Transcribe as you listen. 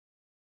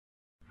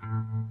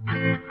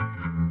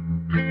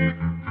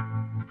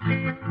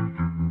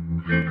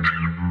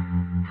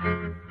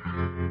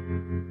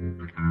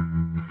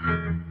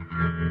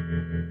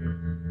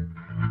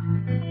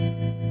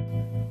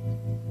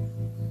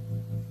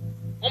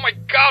Oh my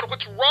God,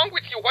 what's wrong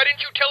with you? Why didn't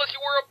you tell us you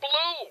were a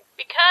blue?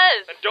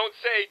 Because. And don't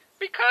say,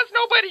 because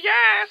nobody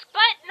asked.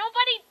 But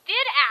nobody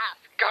did ask.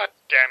 God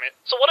damn it.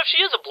 So what if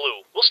she is a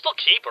blue? We'll still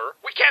keep her.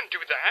 We can't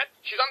do that.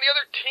 She's on the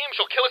other team.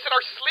 She'll kill us in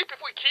our sleep if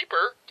we keep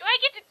her. Do I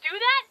get to do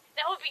that?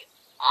 That would be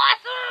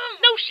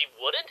awesome. No, she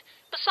wouldn't.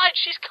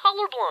 Besides, she's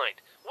colorblind.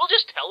 We'll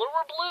just tell her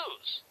we're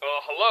blues.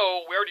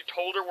 Hello? We already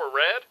told her we're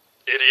red?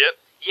 Idiot.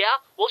 Yeah?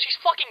 Well,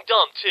 she's fucking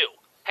dumb, too.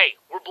 Hey,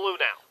 we're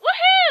blue now.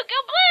 Woohoo! Go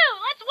blue!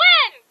 Let's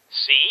win!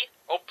 See?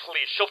 Oh,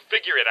 please, she'll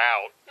figure it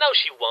out. No,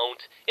 she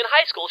won't. In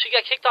high school, she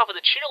got kicked off of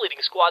the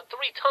cheerleading squad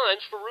 3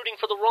 times for rooting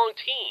for the wrong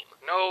team.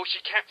 No, she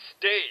can't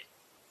stay.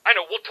 I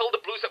know, we'll tell the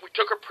Blues that we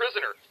took her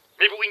prisoner.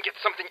 Maybe we can get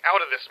something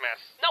out of this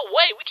mess. No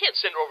way, we can't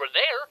send her over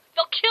there.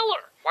 They'll kill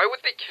her. Why would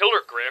they kill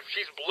her, Griff?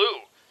 She's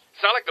blue. It's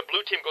not like the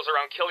blue team goes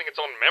around killing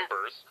its own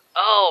members.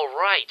 Oh,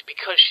 right,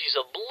 because she's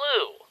a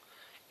blue.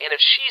 And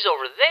if she's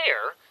over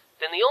there,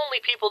 then the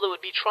only people that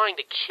would be trying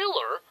to kill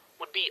her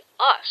would be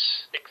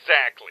us.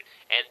 Exactly.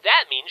 And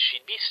that means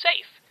she'd be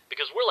safe,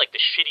 because we're like the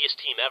shittiest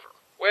team ever.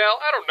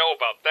 Well, I don't know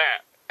about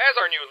that. As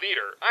our new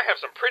leader, I have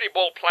some pretty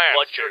bold plans.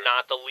 But you're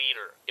not the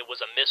leader. It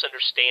was a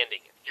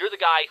misunderstanding. You're the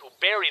guy who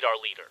buried our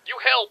leader.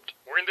 You helped.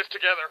 We're in this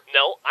together.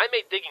 No, I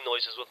made digging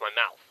noises with my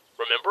mouth.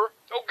 Remember?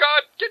 Oh,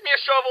 God, get me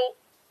a shovel.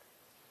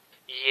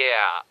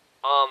 Yeah,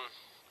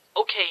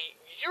 okay,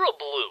 you're a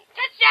blue.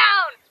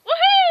 Touchdown!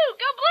 Woohoo!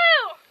 Go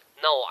blue!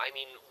 No, I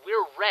mean,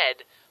 we're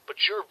red, but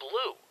you're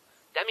blue.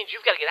 That means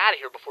you've got to get out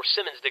of here before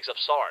Simmons digs up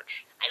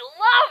Sarge. I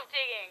love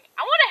digging.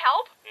 I want to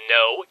help.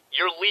 No,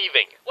 you're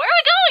leaving. Where are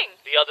we going?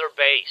 The other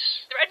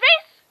base. The red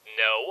base?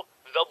 No,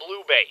 the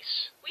blue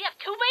base. We have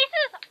 2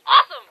 bases?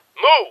 Awesome!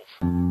 Move!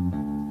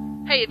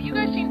 Hey, have you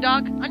guys seen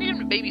Doc? I need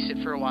him to babysit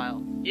for a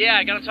while. Yeah,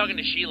 I got him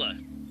talking to Sheila.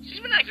 She's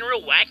been acting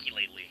real wacky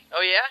lately. Oh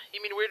yeah?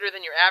 You mean weirder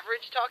than your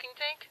average talking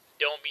tank?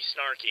 Don't be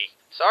snarky.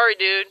 Sorry,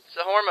 dude. It's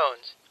the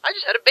hormones. I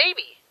just had a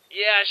baby.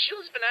 Yeah,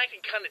 Sheila's been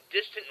acting kind of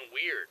distant and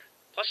weird.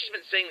 Plus, she's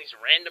been saying these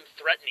random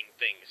threatening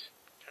things.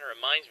 Kind of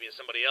reminds me of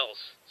somebody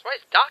else. So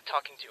why is Doc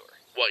talking to her?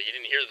 What, you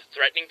didn't hear the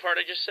threatening part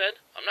I just said?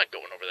 I'm not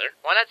going over there.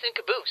 Why not send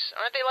Caboose?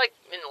 Aren't they, like,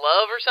 in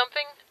love or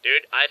something?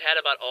 Dude, I've had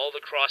about all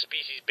the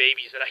cross-species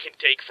babies that I can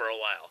take for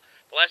a while.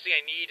 The last thing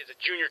I need is a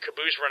junior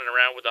Caboose running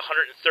around with a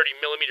 130mm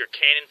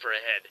cannon for a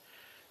head.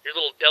 Your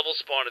little devil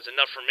spawn is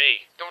enough for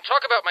me. Don't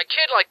talk about my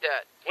kid like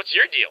that. What's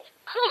your deal?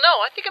 I don't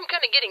know. I think I'm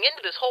kind of getting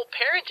into this whole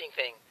parenting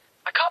thing.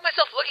 I caught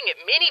myself looking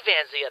at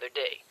minivans the other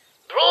day.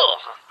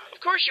 Ugh. Of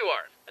course you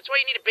are. That's why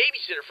you need a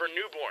babysitter for a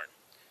newborn.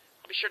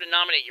 I'll be sure to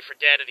nominate you for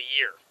Dad of the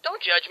Year.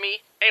 Don't judge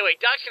me. Anyway,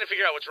 Doc's gonna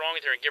figure out what's wrong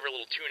with her and give her a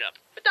little tune-up.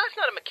 But Doc's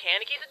not a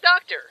mechanic. He's a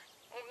doctor.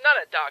 Well, not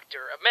a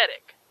doctor, a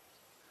medic.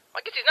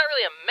 Well, I guess he's not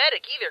really a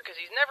medic either, because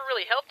he's never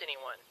really helped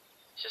anyone.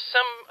 It's just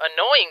some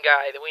annoying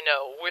guy that we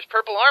know who wears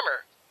purple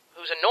armor,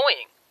 who's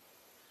annoying.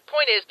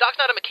 Point is, Doc's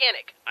not a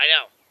mechanic. I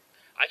know.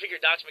 I figure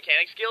Doc's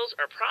mechanic skills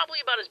are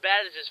probably about as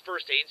bad as his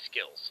first aid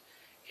skills.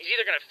 He's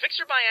either gonna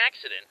fix her by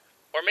accident,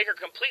 or make her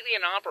completely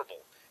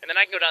inoperable, and then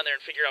I can go down there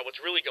and figure out what's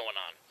really going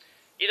on.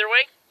 Either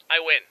way, I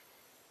win.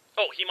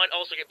 Oh, he might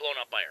also get blown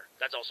up by her.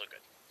 That's also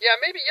good. Yeah,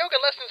 maybe yoga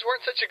lessons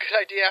weren't such a good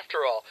idea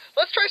after all.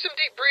 Let's try some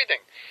deep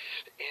breathing.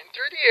 In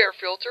through the air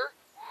filter,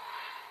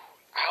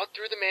 out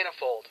through the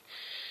manifold.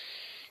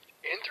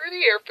 In through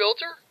the air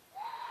filter,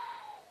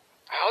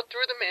 out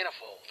through the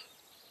manifold.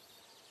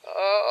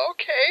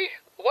 Okay.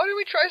 Why don't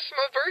we try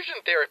some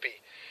aversion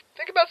therapy?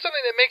 Think about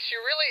something that makes you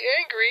really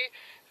angry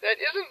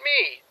that isn't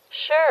me.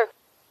 Sure.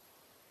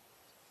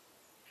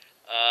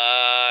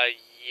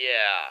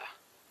 Yeah.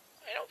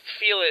 I don't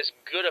feel as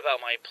good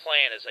about my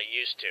plan as I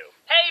used to.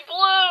 Hey,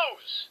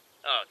 Blues!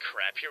 Oh,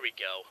 crap, here we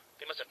go.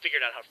 They must have figured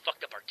out how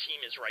fucked up our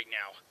team is right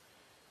now.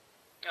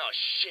 Oh,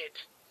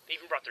 shit. They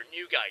even brought their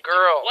new guy.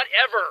 Girl. Dude,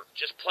 whatever.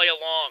 Just play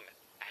along.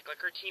 Act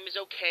like our team is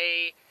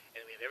okay,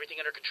 and we have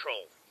everything under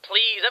control.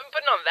 Please, I've been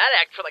putting on that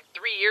act for like 3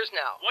 years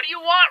now. What do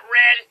you want,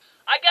 Red?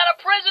 I got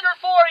a prisoner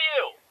for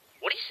you!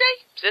 What'd he say?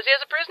 Says he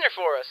has a prisoner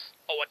for us.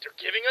 Oh, what, they're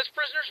giving us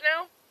prisoners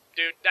now?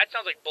 Dude, that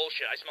sounds like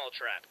bullshit. I smell a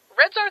trap.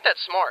 Reds aren't that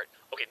smart.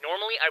 Okay,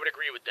 normally I would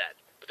agree with that.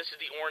 But this is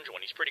the orange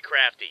one. He's pretty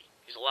crafty.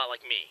 He's a lot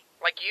like me.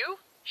 Like you?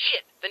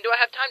 Shit, then do I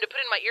have time to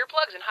put in my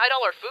earplugs and hide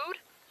all our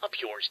food? Up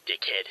yours,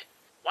 dickhead.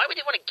 Why would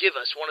they want to give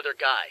us one of their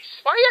guys?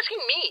 Why are you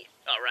asking me?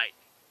 All right.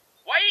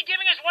 Why are you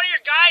giving us one of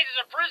your guys as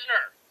a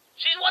prisoner?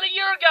 She's one of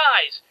your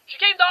guys! She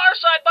came to our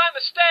side by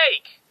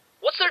mistake!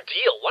 What's their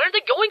deal? Why aren't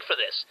they going for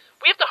this?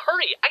 We have to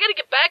hurry. I gotta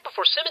get back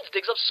before Simmons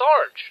digs up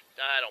Sarge.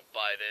 I don't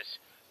buy this.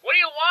 What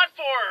do you want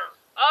for her?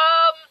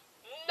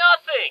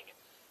 Nothing.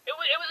 It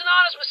was an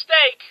honest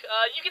mistake.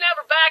 You can have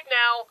her back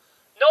now.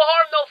 No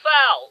harm, no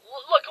foul.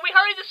 Look, can we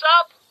hurry this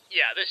up?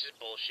 Yeah, this is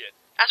bullshit.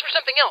 Ask for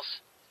something else.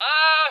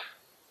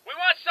 We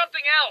want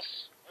something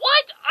else.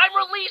 What? I'm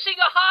releasing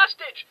a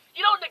hostage.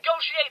 You don't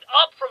negotiate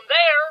up from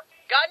there.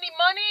 Got any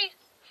money?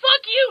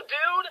 Fuck you,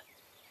 dude.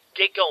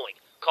 Get going.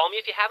 Call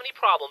me if you have any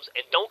problems,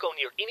 and don't go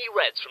near any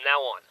Reds from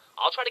now on.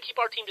 I'll try to keep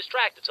our team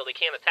distracted so they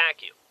can't attack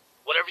you.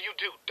 Whatever you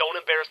do, don't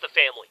embarrass the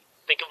family.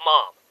 Think of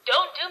Mom.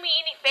 Don't do me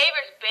any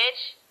favors,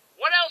 bitch.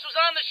 What else was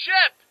on the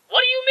ship?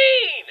 What do you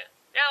mean?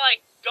 Yeah,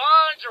 like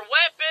guns or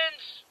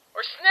weapons.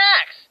 Or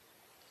snacks?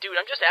 Dude,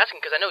 I'm just asking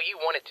because I know you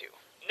wanted to.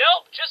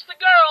 Nope, just the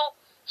girl.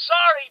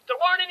 Sorry,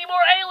 there weren't any more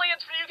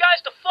aliens for you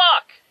guys to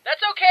fuck. That's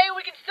okay,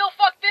 we can still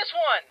fuck this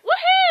one.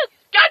 Woohoo!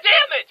 God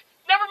damn it!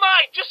 Never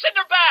mind, just send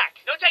her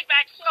back. No take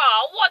backs.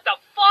 Oh, what the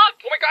fuck?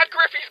 Oh my God,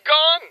 Griff, he's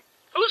gone.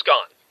 Who's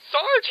gone?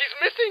 Sarge, he's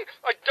missing.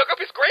 I dug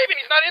up his grave and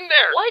he's not in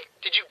there. What?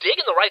 Did you dig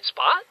in the right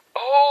spot?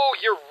 Oh,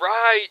 you're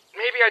right.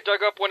 Maybe I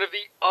dug up one of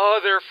the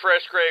other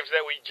fresh graves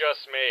that we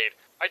just made.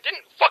 I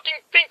didn't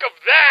fucking think of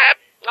that.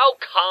 Oh,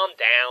 calm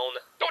down.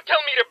 Don't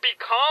tell me to be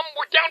calm.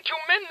 We're down 2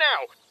 men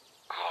now.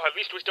 Oh, at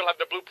least we still have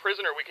the blue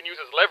prisoner we can use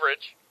as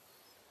leverage.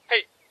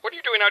 Hey, what are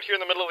you doing out here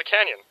in the middle of the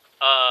canyon?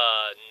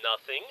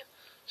 Nothing.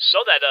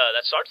 So that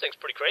Sarge thing's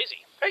pretty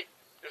crazy. Hey,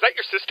 is that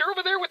your sister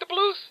over there with the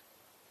blues?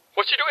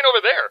 What's she doing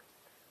over there?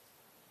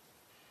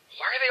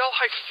 Why are they all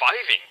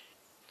high-fiving?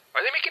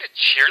 Are they making a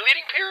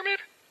cheerleading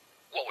pyramid?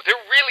 Whoa,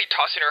 they're really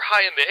tossing her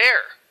high in the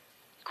air.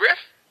 Griff?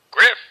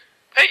 Griff?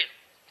 Hey,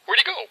 where'd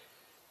he go?